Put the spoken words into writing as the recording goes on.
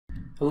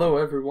Hello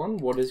everyone,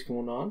 what is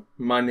going on?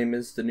 My name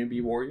is the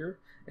Newbie Warrior,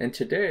 and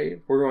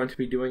today we're going to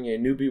be doing a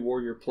Newbie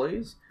Warrior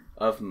plays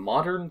of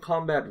Modern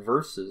Combat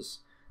Versus.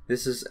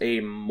 This is a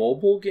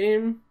mobile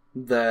game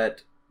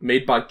that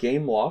made by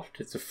Gameloft.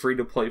 It's a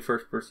free-to-play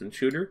first-person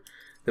shooter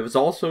that was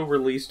also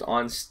released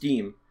on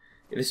Steam.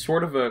 It is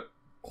sort of a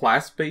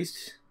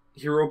class-based,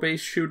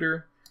 hero-based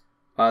shooter.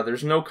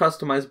 There's no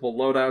customizable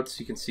loadouts.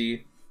 You can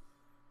see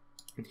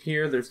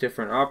here there's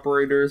different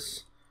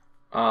operators.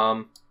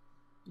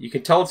 You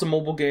can tell it's a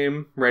mobile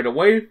game right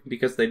away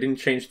because they didn't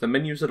change the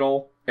menus at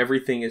all.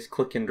 Everything is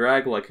click and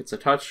drag like it's a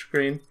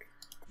touchscreen.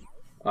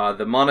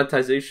 The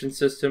monetization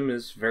system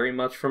is very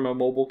much from a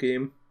mobile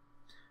game.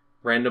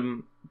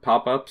 Random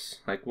pop-ups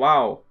like,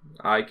 wow,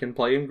 I can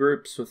play in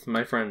groups with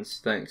my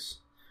friends, thanks.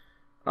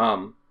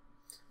 So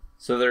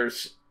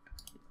there's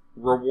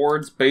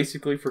rewards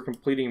basically for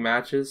completing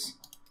matches.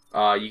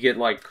 You get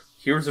like,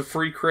 here's a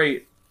free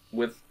crate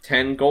with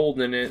 10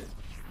 gold in it.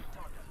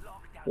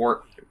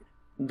 Or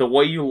the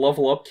way you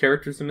level up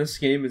characters in this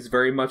game is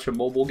very much a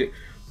mobile game.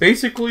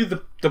 Basically,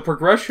 the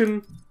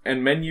progression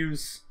and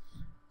menus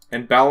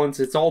and balance,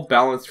 it's all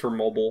balanced for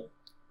mobile.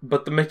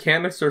 But the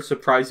mechanics are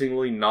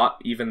surprisingly not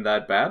even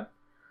that bad.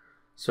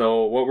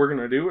 So what we're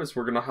going to do is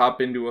we're going to hop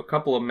into a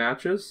couple of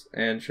matches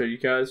and show you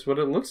guys what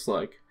it looks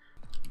like.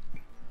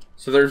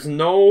 So there's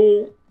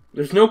no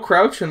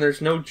crouch and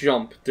there's no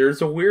jump.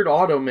 There's a weird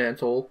auto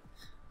mantle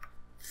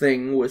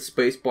thing with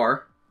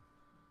spacebar.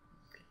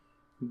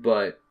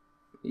 But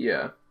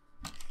yeah.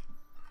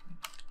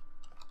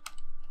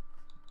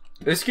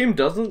 This game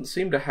doesn't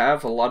seem to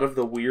have a lot of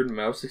the weird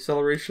mouse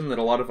acceleration that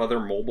a lot of other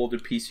mobile to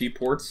PC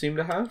ports seem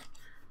to have.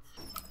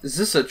 Is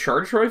this a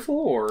charge rifle,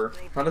 or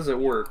how does it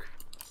work?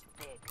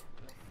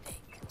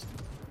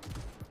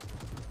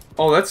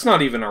 Oh, that's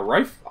not even a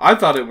rifle. I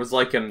thought it was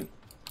like an...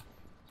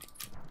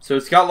 So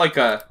it's got like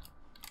a...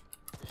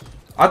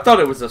 I thought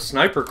it was a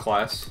sniper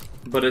class,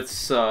 but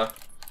it's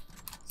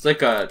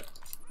like a...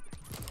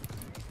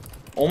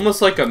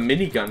 almost like a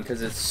minigun,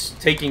 because it's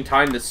taking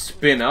time to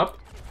spin up.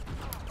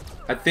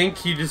 I think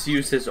he just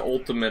used his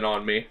ultimate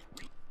on me.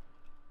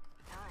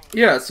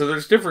 Yeah, so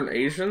there's different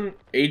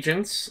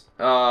agents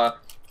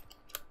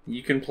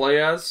you can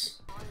play as.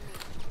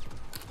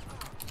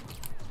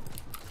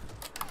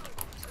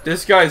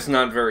 This guy's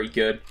not very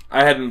good.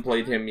 I hadn't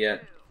played him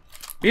yet.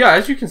 But yeah,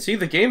 as you can see,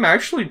 the game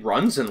actually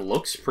runs and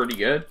looks pretty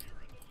good.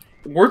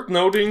 Worth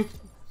noting,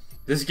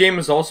 this game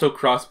is also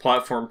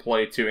cross-platform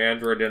play to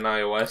Android and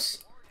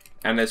iOS.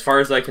 And as far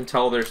as I can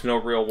tell, there's no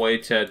real way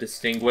to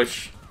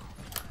distinguish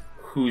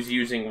who's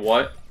using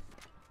what.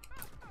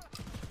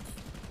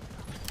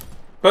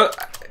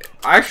 But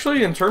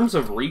actually, in terms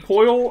of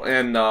recoil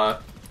and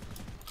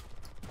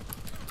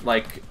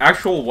like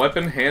actual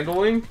weapon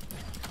handling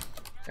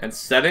and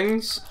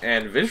settings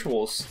and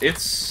visuals,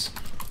 it's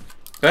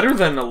better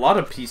than a lot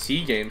of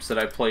PC games that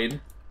I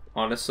played,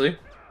 honestly.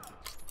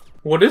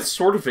 What is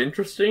sort of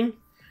interesting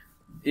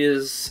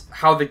is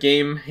how the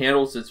game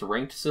handles its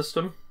ranked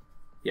system.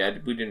 Yeah,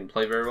 we didn't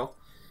play very well.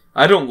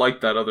 I don't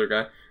like that other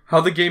guy. How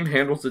the game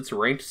handles its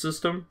ranked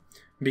system,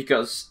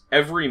 because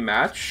every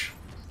match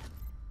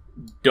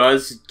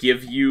does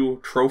give you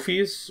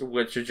trophies,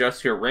 which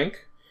adjust your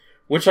rank,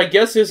 which I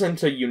guess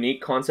isn't a unique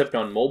concept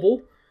on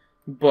mobile,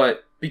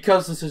 but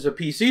because this is a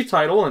PC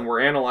title and we're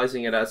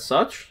analyzing it as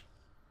such,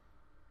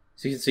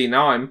 so you can see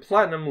now I'm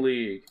Platinum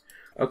League.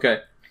 Okay,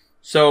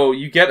 so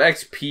you get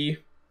XP,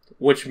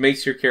 which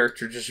makes your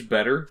character just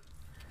better,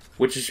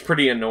 which is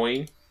pretty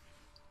annoying.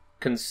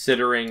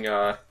 Considering,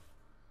 like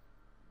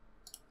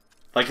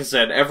I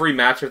said, every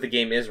match of the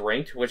game is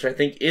ranked, which I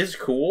think is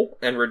cool,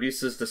 and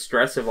reduces the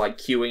stress of, like,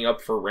 queuing up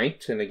for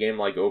ranked in a game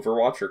like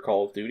Overwatch or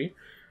Call of Duty.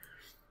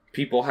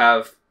 People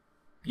have,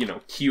 you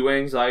know, queue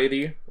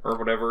anxiety, or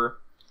whatever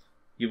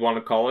you want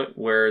to call it,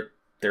 where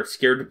they're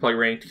scared to play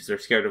ranked because they're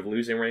scared of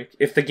losing ranked.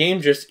 If the game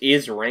just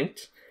is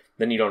ranked,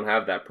 then you don't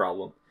have that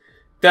problem.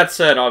 That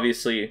said,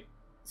 obviously,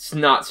 it's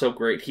not so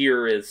great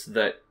here is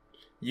that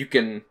you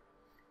can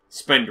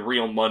spend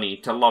real money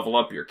to level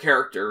up your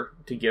character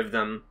to give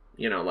them,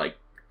 you know, like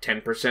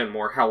 10%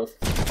 more health.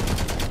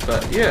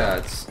 But yeah,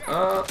 it's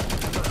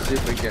let's see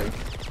if we can.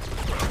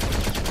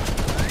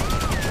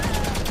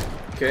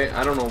 Okay,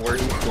 I don't know where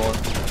he's going.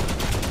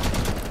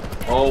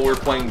 Oh, we're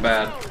playing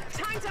bad. Let's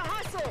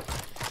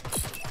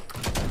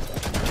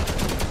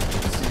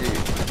see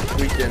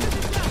if we can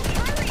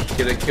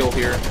get a kill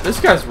here. This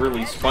guy's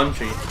really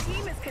spongy.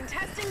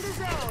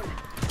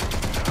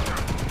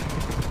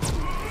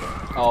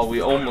 Oh,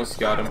 we almost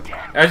got him.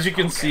 As you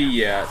can see,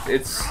 yeah,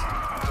 it's...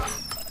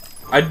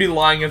 I'd be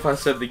lying if I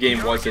said the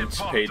game wasn't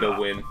pay to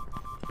win.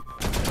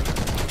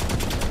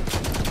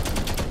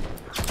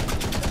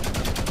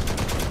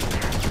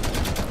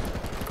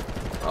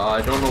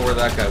 I don't know where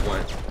that guy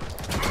went.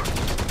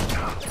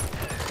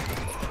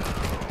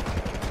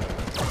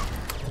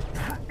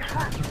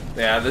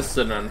 Yeah, this is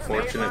an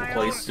unfortunate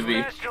place to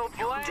be.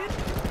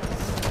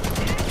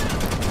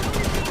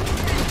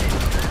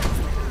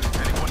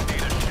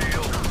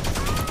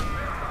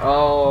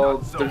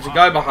 Oh, there's a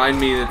guy behind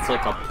me that's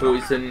like a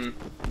poison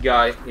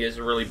guy. He has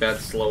a really bad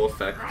slow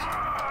effect.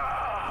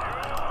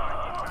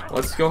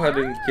 Let's go ahead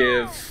and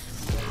give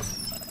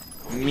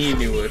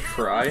Minu a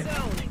try.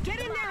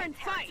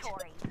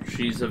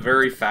 She's a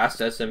very fast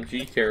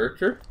SMG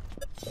character.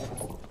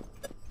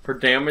 Her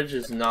damage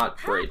is not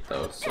great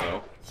though,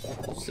 so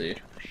we'll see.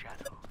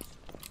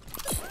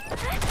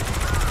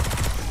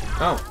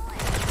 Oh.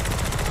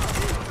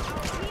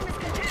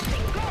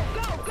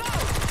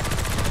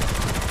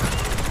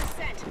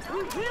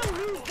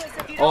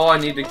 Oh, I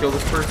need to kill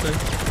this person.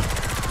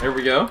 There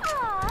we go.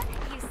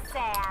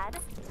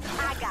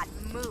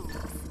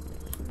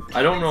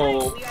 I don't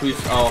know who's...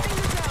 Oh.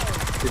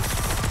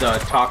 It's the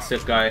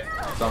toxic guy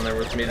that's on there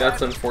with me.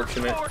 That's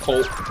unfortunate.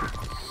 Colt.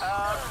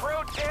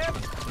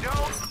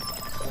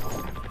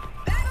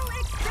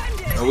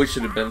 Oh, we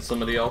should have been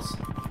somebody else.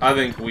 I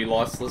think we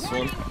lost this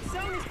one.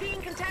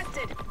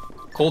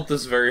 Colt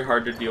is very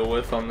hard to deal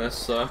with on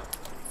this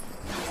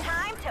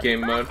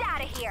game mode.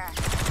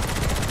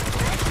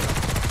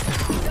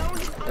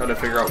 Gotta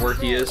figure out where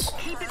he is.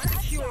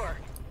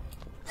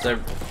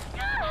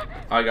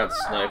 I got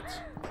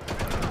sniped.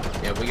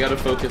 Yeah, we gotta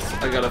focus.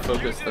 I gotta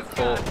focus the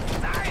Colt.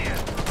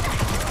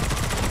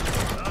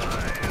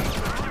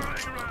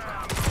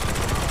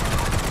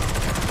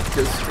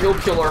 Because he'll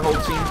kill our whole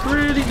team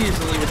pretty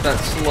easily with that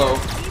slow.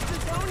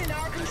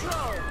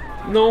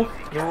 No,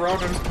 we're around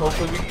him.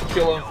 Hopefully we can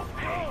kill him.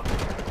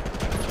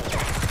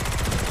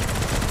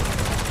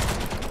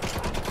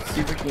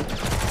 See if we can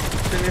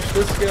finish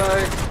this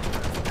guy.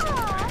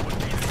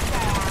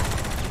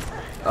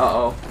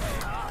 Uh-oh.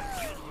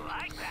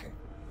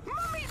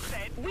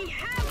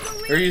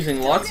 They're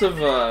using lots of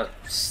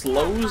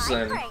slows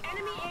and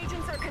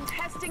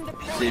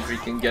see if we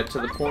can get to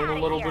the point a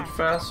little bit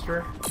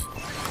faster.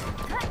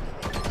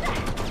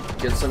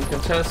 Get some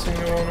contesting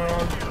going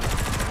on.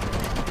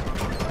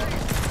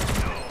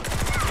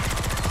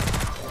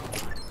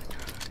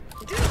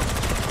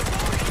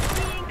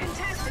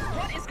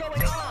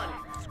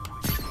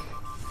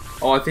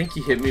 Oh, I think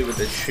he hit me with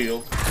his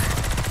shield.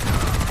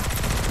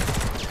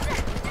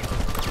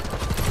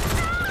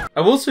 I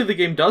will say the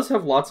game does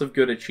have lots of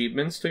good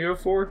achievements to go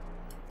for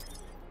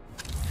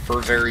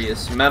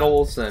various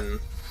medals and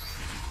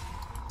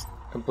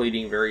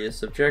completing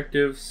various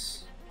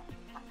objectives,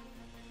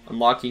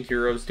 unlocking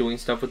heroes, doing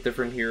stuff with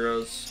different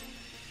heroes.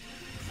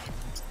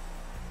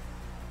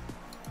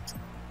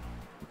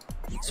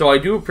 So I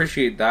do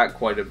appreciate that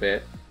quite a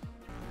bit.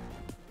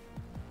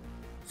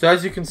 So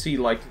as you can see,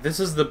 like, this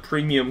is the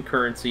premium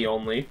currency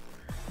only.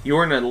 You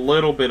earn a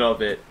little bit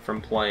of it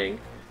from playing.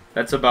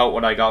 That's about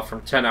what I got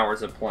from 10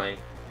 hours of playing.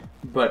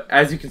 But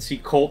as you can see,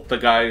 Colt, the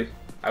guy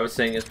I was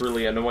saying is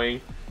really annoying.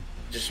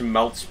 Just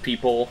melts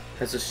people,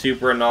 has a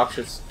super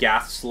obnoxious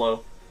gas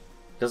slow.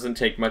 Doesn't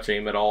take much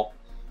aim at all.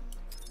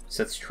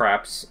 Sets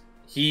traps.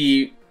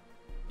 He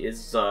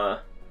is,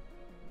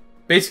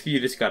 basically you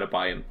just gotta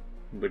buy him,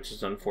 which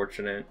is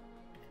unfortunate.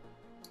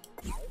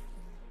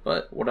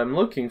 But what I'm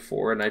looking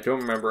for, and I don't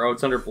remember, oh,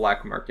 it's under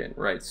black market,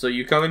 right. So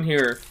you come in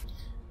here,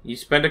 you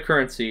spend a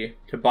currency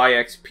to buy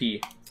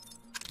XP.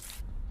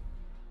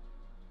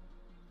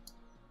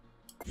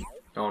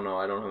 Oh no,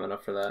 I don't have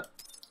enough for that.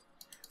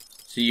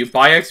 So you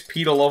buy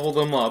XP to level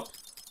them up.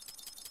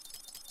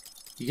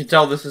 You can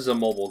tell this is a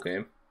mobile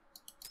game.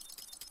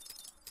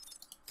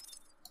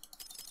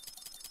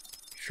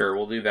 Sure,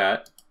 we'll do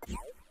that.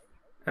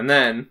 And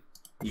then,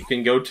 you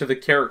can go to the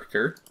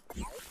character.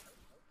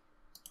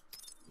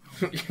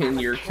 In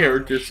your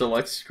character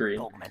select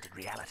screen.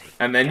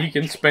 And then you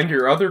can spend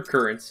your other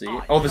currency.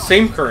 Oh, the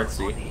same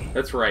currency.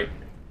 That's right.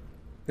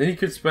 Then you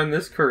can spend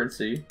this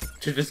currency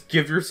to just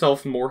give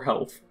yourself more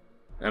health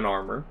and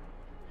armor.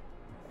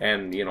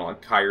 And, you know,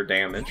 like higher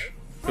damage.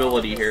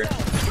 Ability here.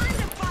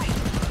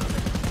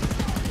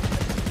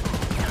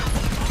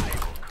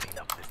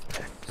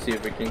 See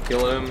if we can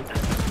kill him.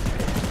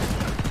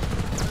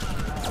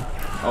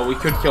 Oh, we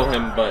could kill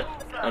him, but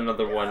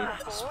another one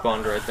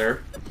spawned right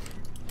there.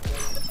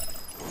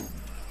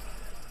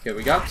 Okay,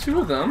 we got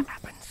 2 of them.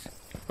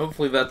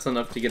 Hopefully that's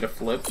enough to get a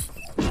flip.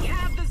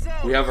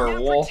 We have our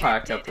wall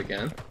hack up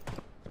again.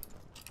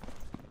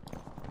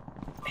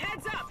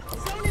 Heads up.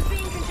 Zone is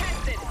being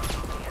contested.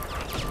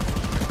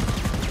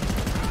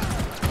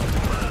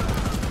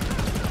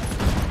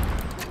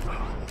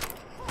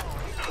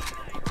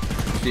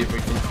 See if we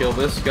can kill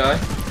this guy.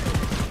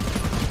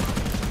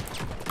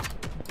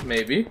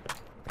 Maybe.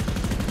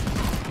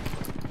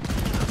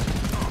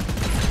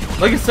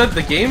 Like I said,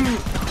 the game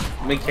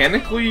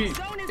mechanically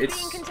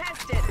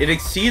it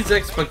exceeds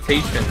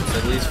expectations,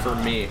 at least for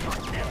me.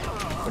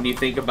 When you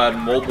think about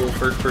mobile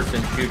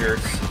first-person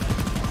shooters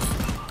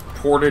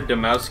ported to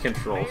mouse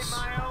controls.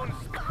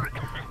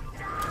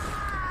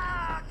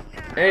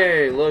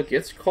 Hey, look,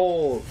 it's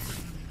cold.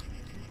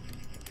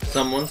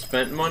 Someone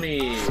spent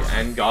money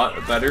and got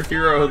a better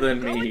hero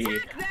than me. Here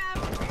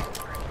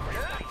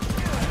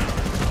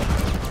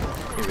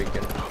we go.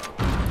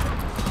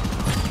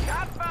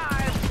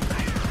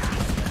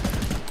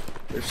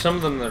 There's some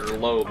of them that are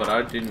low, but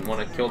I didn't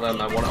want to kill them.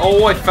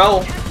 Oh, I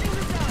fell!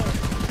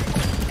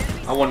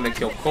 I wanted to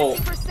kill Colt.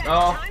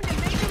 Oh.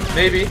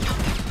 Maybe.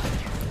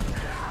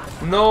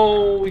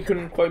 No, we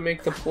couldn't quite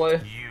make the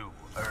play. You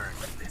earned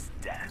this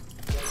death.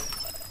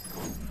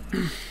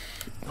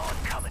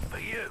 I'm coming for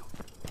you.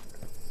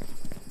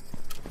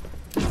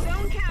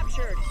 Zone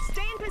captured.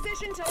 Stay in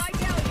position till I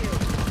tell you.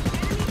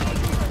 Enemy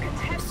agents are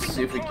contesting. Let's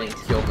see if we can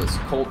kill this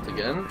Colt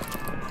again.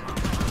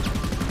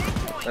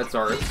 That's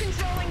ours. Keep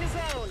controlling the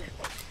zone.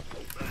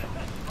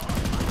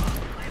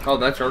 Oh,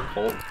 that's our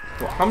Colt.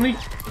 Well, how many?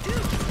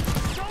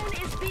 Zone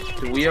is being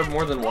Do we have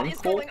more than one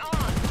Colt?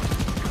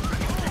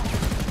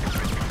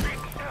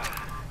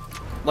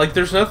 Like,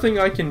 there's nothing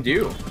I can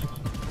do.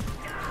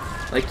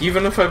 Like,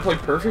 even if I play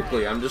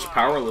perfectly, I'm just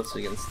powerless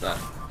against that.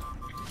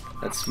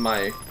 That's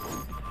my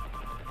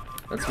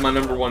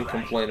number one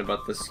complaint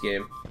about this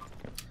game.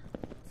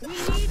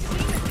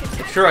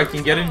 Sure, I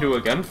can get into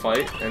a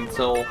gunfight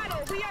until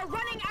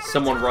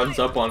someone runs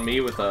up on me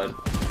with a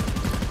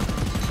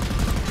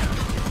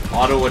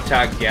auto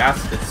attack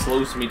gas that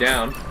slows me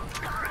down.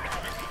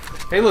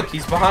 Hey, look,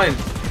 he's behind.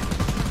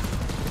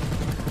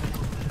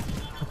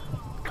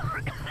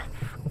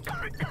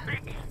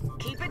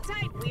 Keep it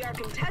tight. We are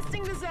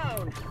contesting the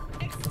zone.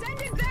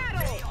 Extended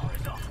battle.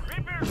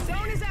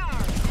 Zone is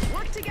ours.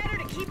 Work together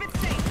to keep it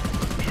safe.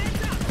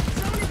 Heads up.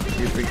 Zone is being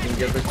See if we can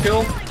get the defended.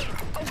 kill.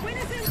 A win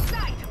is in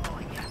sight.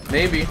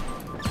 Maybe.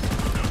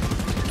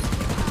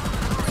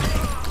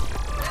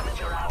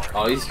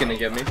 Oh, he's gonna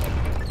get me.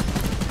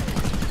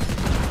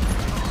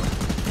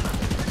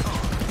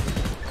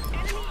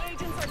 Enemy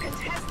agents are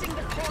contesting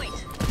the point.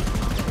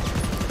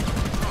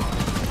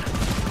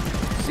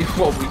 See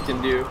what we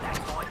can do.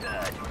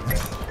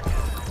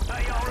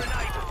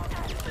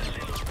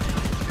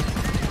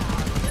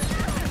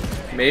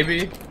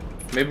 Maybe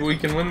we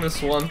can win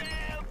this one.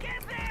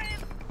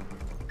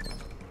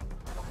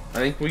 I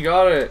think we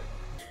got it.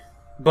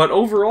 But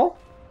overall,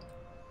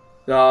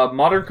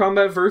 Modern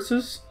Combat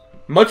Versus,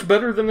 much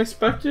better than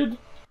expected.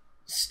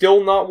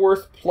 Still not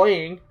worth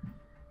playing.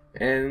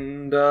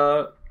 And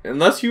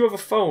unless you have a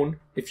phone,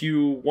 if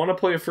you want to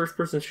play a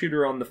first-person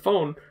shooter on the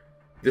phone,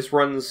 this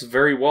runs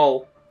very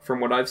well from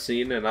what I've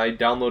seen, and I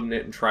downloaded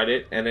it and tried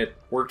it, and it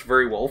worked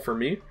very well for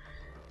me.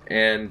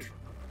 And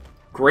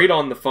great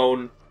on the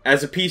phone.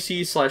 As a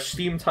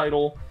PC/Steam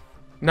title,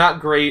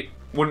 not great,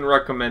 wouldn't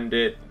recommend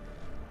it.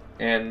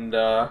 And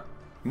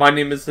my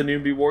name is the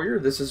Newbie Warrior.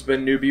 This has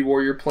been Newbie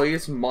Warrior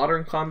Plays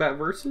Modern Combat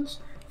Versus.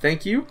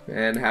 Thank you,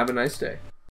 and have a nice day.